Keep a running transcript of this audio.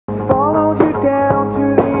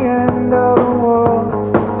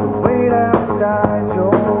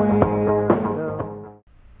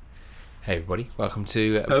everybody, welcome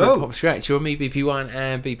to Hello. Pop Scratch. You're me, BP1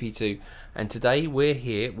 and BP2, and today we're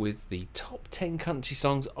here with the top 10 country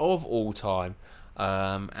songs of all time,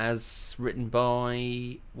 as written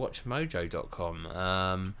by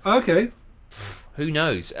WatchMojo.com. Okay. Who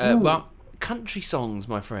knows? But country songs,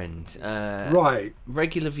 my friend. Right.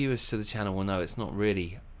 Regular viewers to the channel will know it's not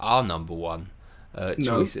really our number one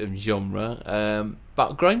choice of genre,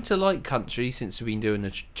 but grown to like country since we've been doing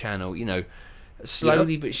the channel. You know.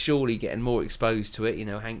 Slowly but surely getting more exposed to it. You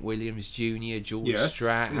know, Hank Williams Jr., George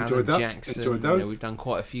Strait, Alan Jackson. You know, we've done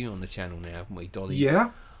quite a few on the channel now, haven't we, Dolly? Yeah.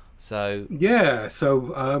 So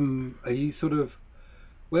are you sort of,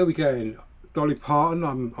 where are we going? Dolly Parton,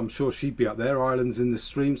 I'm sure she'd be up there. Islands in the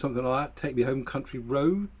Stream, something like that. Take Me Home, Country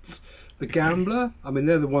Roads, The Gambler. I mean,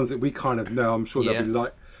 they're the ones that we kind of know. I'm sure they'll be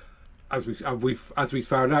like, as we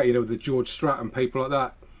found out, you know, the George Strait and people like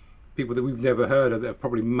that. People that we've never heard of that are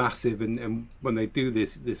probably massive, and when they do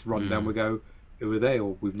this rundown, we go, who are they?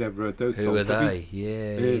 Or we've never heard those songs. Who are they?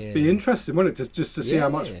 It'd be interesting, wouldn't it? Just to see how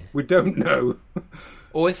much we don't know.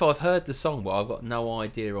 Or if I've heard the song, but I've got no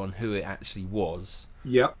idea on who it actually was.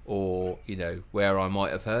 Yep. Or, you know, where I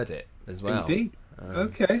might have heard it as well. Indeed.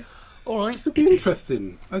 Okay. All right. This will be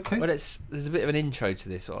interesting. Okay. Well, there's a bit of an intro to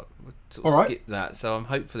this. I'll sort of skip that. So I'm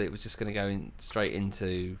hopefully it was just going to go straight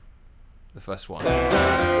into the first one.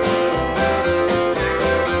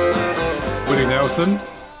 Willie Nelson.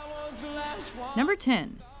 Number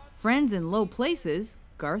 10, Friends in Low Places,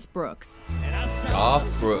 Garth Brooks.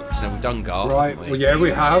 Garth Brooks. Now we've done Garth. Right. Well, yeah, we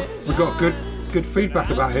have. We got good feedback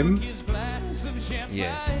about him.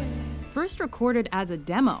 Yeah. First recorded as a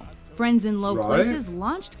demo, Friends in Low Places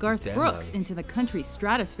launched Garth Brooks into the country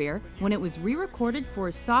stratosphere when it was re-recorded for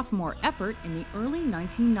his sophomore effort in the early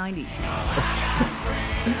 1990s.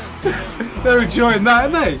 They're enjoying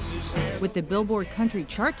that, aren't they? With the Billboard Country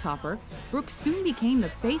chart topper, Brooks soon became the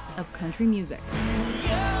face of country music.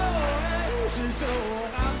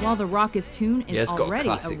 While the raucous tune is already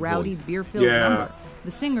a rowdy, beer-filled number,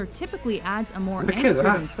 the singer typically adds a more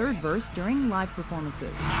angst-driven third verse during live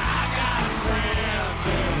performances.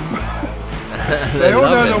 They all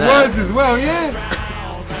know the words as well, yeah.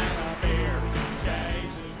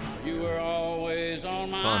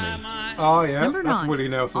 Funny. Oh yeah, Number that's 9, Willie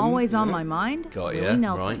Nelson. Always on My Mind, Willie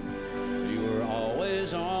Nelson. Right.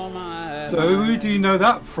 So who do you know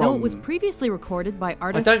that from? Though it was previously recorded by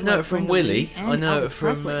artists I don't know like it from Brenda Willie. Lee and I know Elvis it from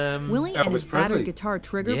Presley. Willie and his Elvis battered Presley. guitar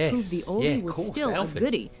trigger proved the oldie was still a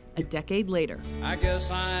goodie a decade later. I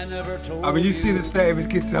mean, you see the state of his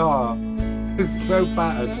guitar. It's so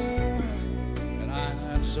battered. And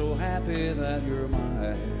I'm so happy that you're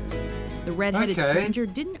mine. The Red-Headed Stranger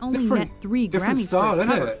didn't only net 3 Grammys for his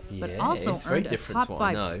cover, but also earned a top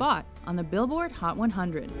 5 spot on the Billboard Hot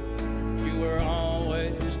 100. You were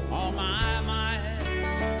always on my mind.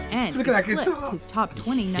 And Look at that eclipsed guitar. his top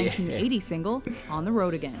 20 1980 single, On the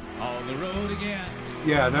Road Again. On the road again.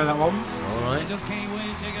 Yeah, I know that one. All right. Just can't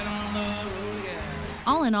wait to get on the road again.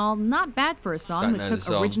 All in all, not bad for a song Don't that know took the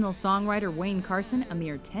song. original songwriter Wayne Carson a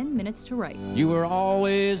mere 10 minutes to write. You were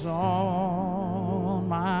always on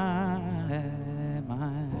my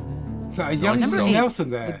mind. Is that a young Number Willie 8, Nelson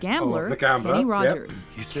there? The Gambler, Oh, the Gambler. Kenny Rogers.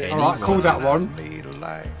 All right, call that one.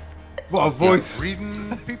 What a voice.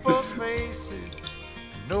 Reading people's faces,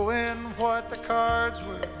 knowing what the cards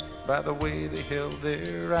were by the way they held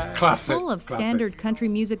their eyes. Classic. Full of standard country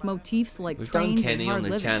music motifs like We've done trains Kenny and hard on the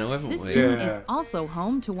living, channel, haven't this we? tune Yeah. is also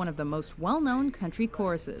home to one of the most well-known country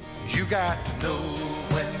choruses. You got to know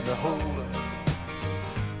when to hold up,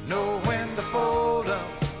 know when to fold up,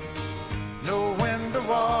 know when to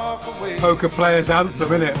walk away. Poker player's anthem,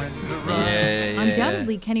 innit? Yeah.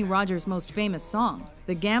 Undoubtedly Kenny Rogers' most famous song,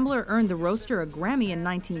 The Gambler earned the roaster a Grammy in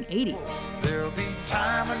 1980. There'll be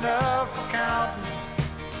time enough for counting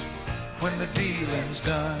when the dealing's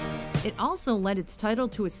done. It also lent its title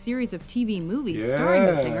to a series of TV movies starring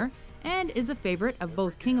the singer, and is a favorite of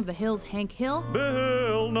both King of the Hills Hank Hill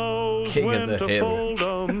Bill knows King of when the to Hill. fold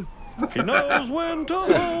 'em. He knows when to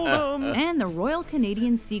hold 'em. and the Royal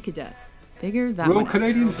Canadian Sea Cadets. Figure that Royal one out.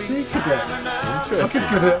 Canadian Sea Cadets. Interesting.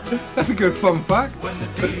 That's a good fun fact.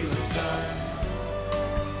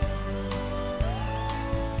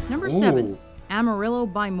 Number Ooh. 7, Amarillo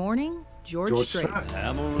by Morning, George Strait.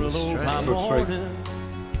 Amarillo by George Strait. morning.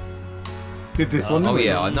 Did this one? Oh didn't we?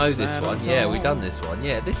 yeah, I know this one. Yeah, we've done this one.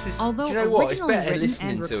 Yeah, this is. Although do you know what? It's originally better written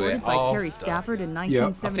listening and to recorded it by Terry after. Stafford in I think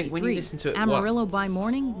when you 1973, listen to it Amarillo once, by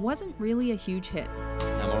Morning wasn't really a huge hit.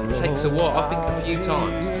 It takes a while. I think a few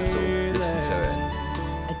times to sort of listen to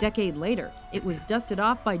it. A decade later, it was dusted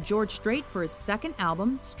off by George Strait for his second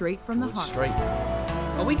album, Straight from the Heart. Straight.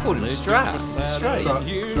 Oh, we called him Strat. Straight.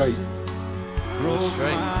 Straight.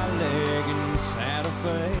 Straight. My leg and Santa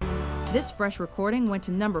Fe. This fresh recording went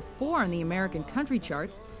to number 4 on the American country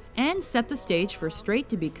charts and set the stage for Strait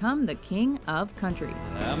to become the king of country.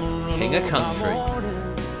 King of country.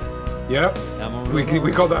 Yep.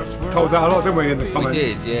 We got that told out a lot, didn't we, in the comments? We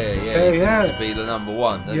did, yeah. It seems to be the number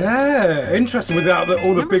one. Yeah, interesting without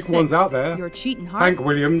all the big 6, ones out there. Your Cheatin' Heart. Hank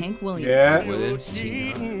Williams. Yeah. Williams,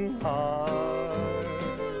 Cheatin'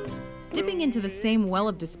 Dipping into the same well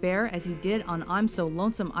of despair as he did on I'm So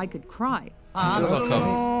Lonesome I Could Cry. I feel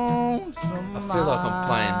like I'm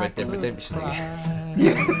playing Red Dead Redemption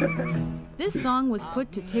again. This song was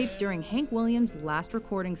put to tape during Hank Williams' last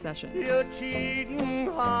recording session. It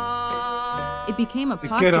became a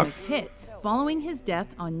posthumous hit following his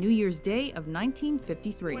death on New Year's Day of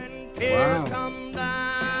 1953. Wow.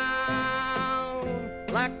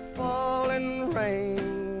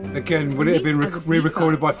 Again, would it have been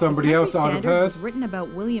re-recorded by somebody else I'd have heard? Was written about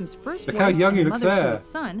Williams' first Look wife how young he and looks mother to there. his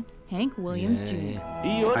son, Hank Williams Jr.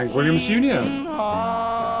 Hank Williams Jr.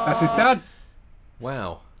 That's his dad.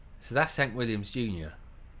 Wow. So that's Hank Williams Jr.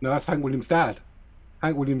 No, that's Hank Williams' dad.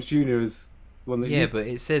 Hank Williams Jr. is the one that. Yeah, but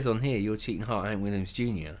it says on here, Your Cheating Heart, Hank Williams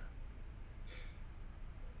Jr.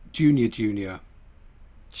 Junior. Junior.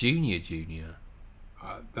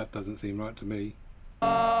 That doesn't seem right to me.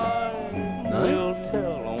 No?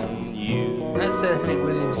 That's Hank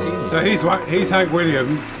Williams Jr. No, he's Hank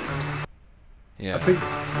Williams. Yeah.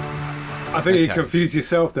 I think you confused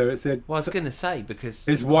yourself there. It said. Well, I was going to say, because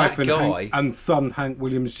his wife that guy, and son Hank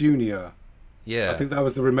Williams Jr. Yeah. I think that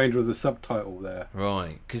was the remainder of the subtitle there.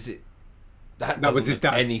 Right, because that was his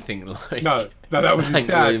dad. Anything like No, that was his Hank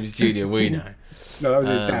dad. Williams Jr. We know. No, that was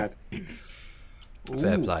his dad.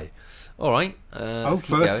 Fair play. All right.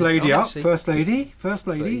 First lady up. Actually, First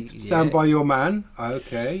lady. Please, Stand by your man.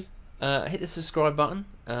 Okay. Hit the subscribe button.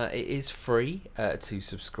 It is free to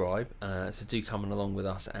subscribe, so do come along with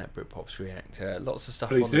us at Britpops React. Lots of stuff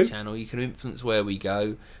Please on do. the channel. You can influence where we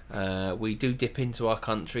go. We do dip into our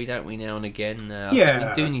country, don't we, now and again? I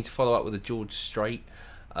think we do need to follow up with a George Strait.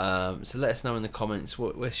 So let us know in the comments,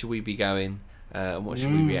 where should we be going, and what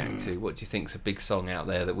should we react to? What do you think's a big song out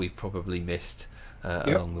there that we've probably missed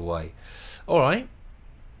along the way? All right.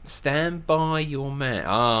 Stand by your man.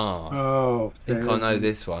 I think I know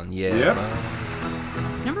this one. Yeah. Yep.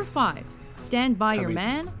 Number 5, Stand By Your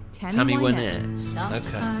Man, Tammy Wynette. Okay.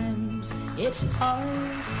 Sometimes it's hard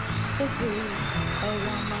to be a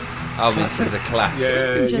woman. Oh, this is a classic.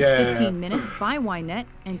 It's just 15 minutes by Wynette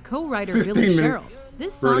and co-writer 15 Billy minutes. Cheryl.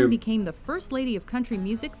 This song Brilliant. became the first lady of country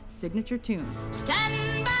music's signature tune.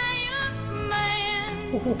 Stand by your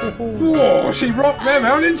man. Whoa, she rocked them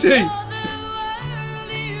out, didn't she?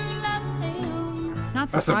 Not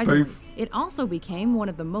That's a surprisingly, boof. it also became one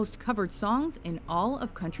of the most covered songs in all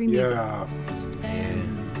of country music. Yeah,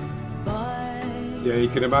 you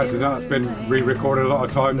can imagine that. It's been re-recorded a lot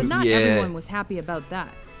of times. But not everyone was happy about that.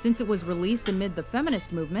 Since it was released amid the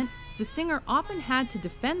feminist movement, the singer often had to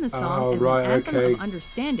defend the song as an anthem of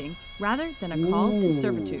understanding rather than a call to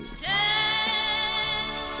servitude.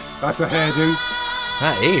 That's a hairdo.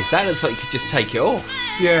 That is. That looks like you could just take it off.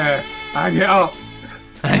 Yeah, hang it up.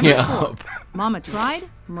 Hang it up. Mama Tried,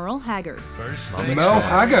 Merle Haggard. Mel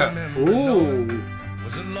Haggard. Ooh.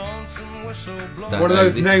 One of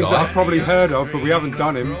those names that I've probably heard of, but we haven't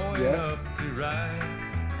done him. Yeah.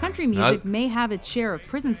 Country music may have its share of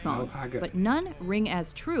prison songs, Haggard. but none ring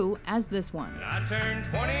as true as this one. I turned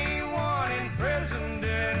 21 in prison,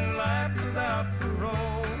 didn't laugh without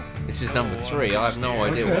parole. This is number 3. I have no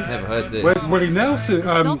idea. I've never heard this. Where's Willie Nelson,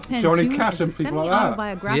 The self-penned Johnny tune Cash is and a people like that?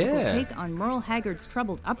 semi-autobiographical Yeah. take on Merle Haggard's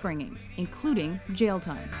troubled upbringing, including jail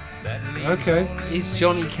time. Okay. Is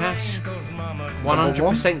Johnny Cash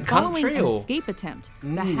 100% Following country an or? escape attempt,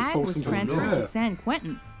 the Hag was Folsom transferred Prison. to San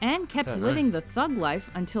Quentin and kept living the thug life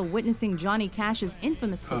until witnessing Johnny Cash's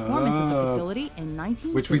infamous performance at the facility in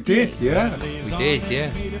 1958. Which we did, yeah. We did,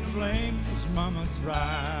 yeah.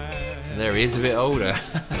 There he is, a bit older.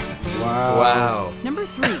 Wow. Number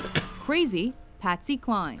 3, Crazy, Patsy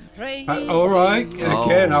Cline. All right.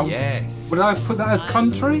 Again, Oh, yes. would I put that as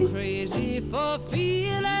country?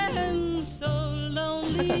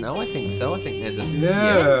 I don't know. I think so. I think there's a. Written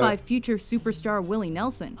Yeah. by future superstar Willie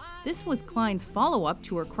Nelson, this was Cline's follow-up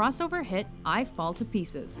to her crossover hit I Fall to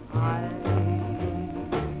Pieces.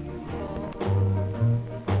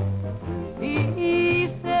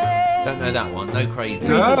 Don't know that one. No Crazy.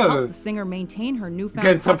 No. Crazy helped the singer maintain her newfound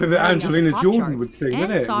Again, something that popularity on the Angelina pop Jordan charts would sing, and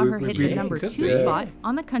wouldn't it? saw her Would hit be- the number could 2 be. spot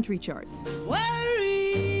on the country charts.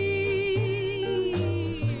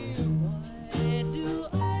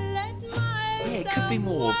 could be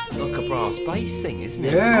more like a brass bass thing, isn't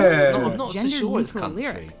it? Yeah. I'm not so sure it's Gender-neutral country.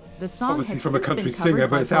 lyrics. The song Obviously has from a since country been singer, covered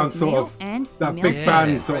but by it sounds both sort male of and that female big singers.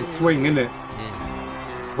 band sort of swing, isn't it?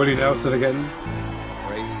 Yeah. Willie Nelson again.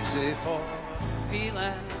 Crazy for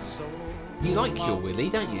feeling so You like your Willie,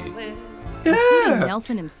 don't you? Including Yeah.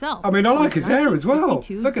 Nelson himself. I mean, I on like his his hair as well.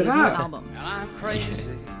 1962 Look at debut that. album. and I'm crazy.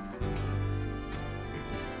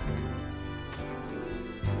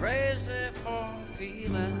 Crazy for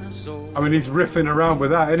feeling so. I mean, he's riffing around with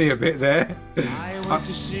that, isn't he, a bit there? I went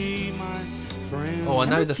to see my friend. Oh, I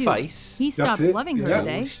know Number the 2, face. He That's stopped it, loving her yeah.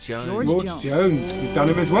 today. George Jones. George George Jones. Jones. We've done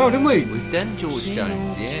him as well, didn't we? We've done George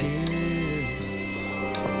Jones, yes.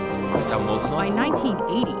 We've done more than By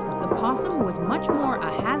 1980, the Possum was much more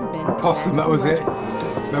a has-been. Possum, than that a was it.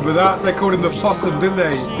 legend. Remember that? They called him the Possum, didn't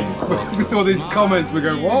they? We saw these comments, we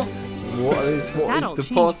go, what? What is That'll the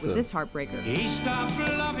change possum? with this heartbreaker. He stopped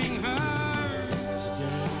loving her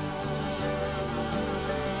today.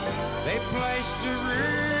 They placed a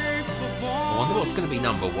roof I wonder what's going to be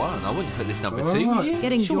number 1. I wouldn't put this number 2, Oh. would you?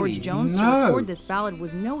 Getting Surely. George Jones to no. record this ballad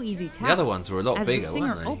was no easy task. The other ones were a lot as bigger, the singer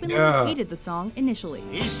weren't they? openly Yeah. hated the song initially.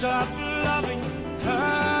 He stopped loving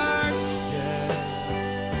her today.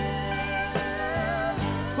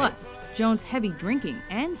 Plus, Jones' heavy drinking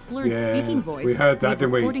and slurred Yeah, speaking voice we heard that, made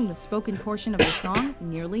didn't we? recording the spoken portion of the song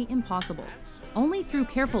nearly impossible. Only through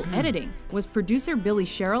careful editing was producer Billy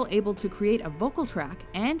Sherrill able to create a vocal track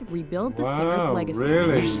and rebuild the singer's Wow, legacy.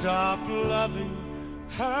 really? Stopped loving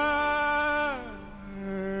her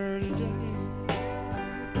today.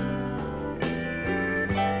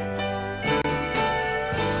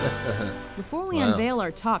 Before we Wow. unveil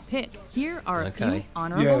our top pick, here are a few Okay.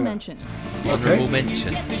 honorable Yeah. mentions. Honourable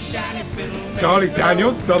mention. Charlie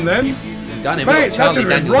Daniels, done them. Done him. Mate, Look, Charlie that should have been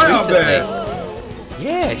Daniels right up recently. there.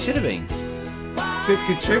 Yeah, it should have been.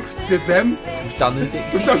 Dixie Chicks did them. We've done the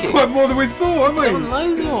Dixie We've done Chicks. quite more than we thought, We've done haven't we?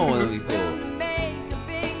 loads more than we thought.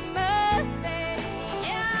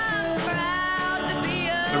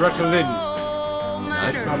 Loretta Lynn, No,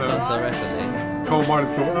 we've done Loretta Lynn. Coal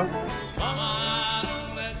Miner's Daughter.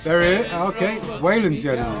 There he is. Okay, Whelan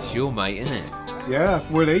Jennings. It's your mate, isn't it? Yeah, that's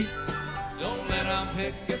Willie.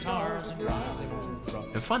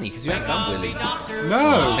 And funny, because we haven't done Willie No,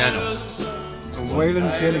 channel. and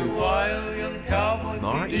Whelan Jennings.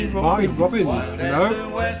 Marty Marty Robbins. Robbins. No,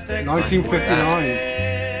 1959.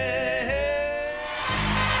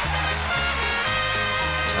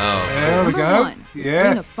 Oh, There we Number go. 1, Ring of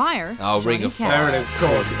Yes. Fire. oh, Ring Johnny of Cash. Fire. There it is. Of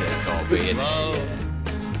course it got to be in it.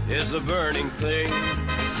 Is a burning thing.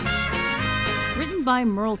 Written by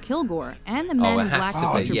Merle Kilgore and the man it who has blacked to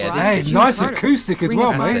be, Future yeah, Bride, Hey, June nice Carter. acoustic as Ring well,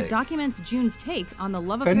 of Fire mate. documents June's take on the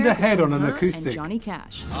love Fender affair head between on an her acoustic. and Johnny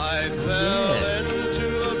Cash. I fell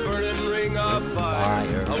into a burning ring of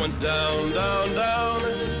fire. I went down, down, down,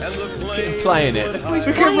 and the Keep flames playing it. went Look, he's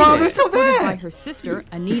higher. playing Well, it. it's still By there. her sister,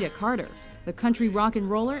 Anita Carter. The country rock and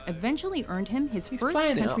roller eventually earned him his first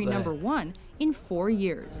playing it country up there. number 1 in 4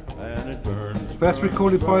 years. And it burns First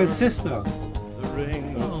recorded by his sister. the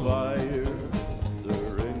ring of fire, the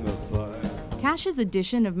ring of fire. Cash's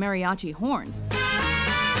edition of mariachi horns,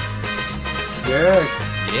 Yeah,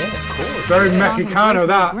 Yeah, of course. very yeah. song Mexicano Break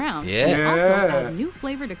that. New Ground, Yeah. and also Yeah. add new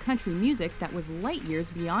flavor to country music that was light years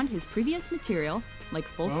beyond his previous material, like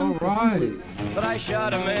Folsom All Prison right. Blues. But I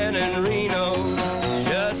shot a man in Reno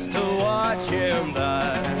just to watch him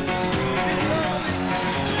die.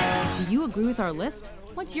 Do you agree with our list?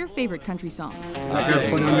 What's your favorite country song?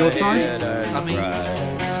 That's on your side. I mean,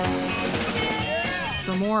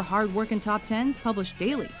 For more hard-working top 10s published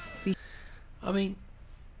daily, be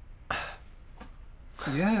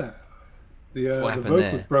Yeah. The What happened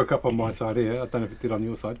vocals there? broke up on my side here. I don't know if it did on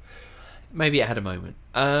your side. maybe it had a moment.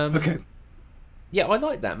 Okay. Yeah, I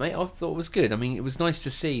like that, mate. I thought it was good. I mean, it was nice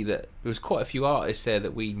to see that there was quite a few artists there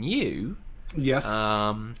that we knew. Yes.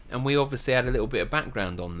 And we obviously had a little bit of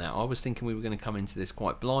background on that. I was thinking we were going to come into this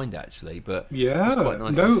quite blind, actually, but Yeah, it was quite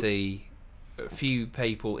nice no. to see a few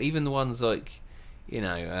people, even the ones like, you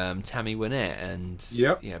know, Tammy Wynette and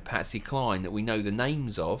Yep. you know, Patsy Cline, that we know the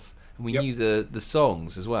names of, and we Yep. knew the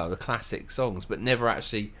songs as well, the classic songs, but never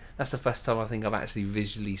actually. That's the first time I think I've actually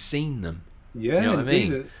visually seen them. yeah, you know what I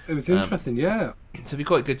indeed. mean? It was interesting, yeah. So it'd be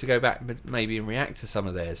quite good to go back maybe and react to some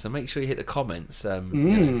of theirs. So make sure you hit the comments you Mm.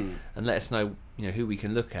 know, and let us know, you know, who we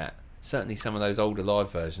can look at. Certainly some of those older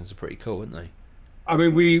live versions are pretty cool, aren't they? I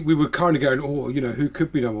mean, we were kind of going, oh, you know, who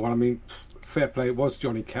could be number one? I mean, fair play, it was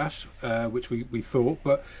Johnny Cash, which we thought,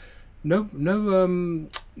 but no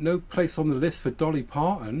place on the list for Dolly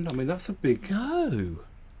Parton. I mean, that's a big, No.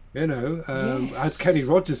 you know, Yes. as Kenny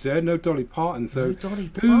Rogers there, no Dolly Parton. So No Dolly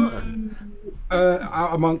Parton.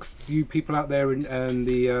 amongst you people out there and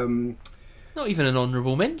the Not even an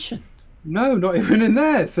honourable mention. No, not even in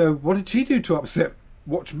there. So what did she do to upset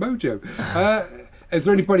Watch Mojo? Is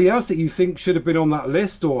there anybody else that you think should have been on that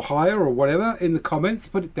list or higher or whatever? In the comments,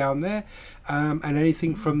 put it down there. And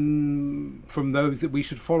anything from those that we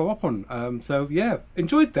should follow up on. So yeah,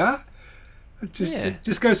 enjoyed that. It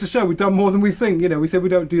just goes to show we've done more than we think. You know, we said we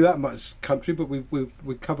don't do that much country, but we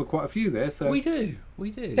cover quite a few there. So we do.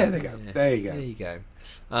 Yeah, there you go. There you go.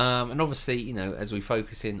 And obviously, you know, as we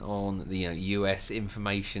focus in on the US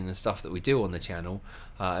information and stuff that we do on the channel,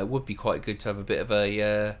 it would be quite good to have a bit of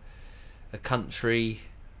a country.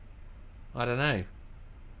 I don't know.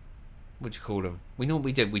 What do you call them?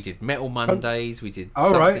 We did Metal Mondays. We did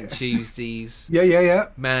Something Tuesdays. Yeah.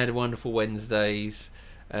 Mad Wonderful Wednesdays.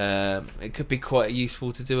 It could be quite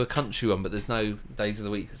useful to do a country one, but there's no days of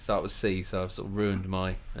the week that start with C, so I've sort of ruined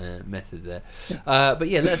my method there. But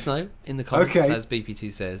yeah, let us know in the comments, as BP2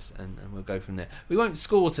 says, and we'll go from there. We won't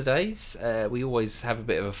score today's. We always have a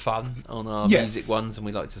bit of a fun on our music ones, and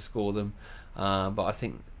we like to score them. But I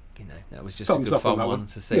think, you know, that was just a good fun one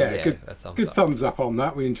to see. Yeah, good thumbs up on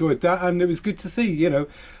that. We enjoyed that, and it was good to see, you know,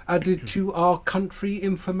 added to our country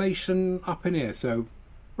information up in here. So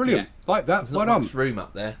brilliant, like that. There's not much room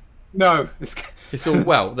up there. No, it's all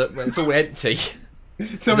it's all empty.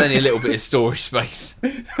 There's only a little bit of storage space.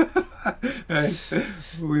 We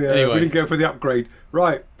didn't go for the upgrade.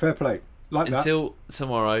 Right, fair play. Until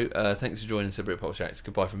tomorrow, thanks for joining us at Britpop Tracks.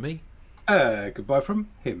 Goodbye from me. Goodbye from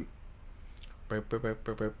him. Yeah,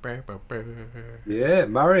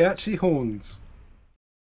 mariachi horns.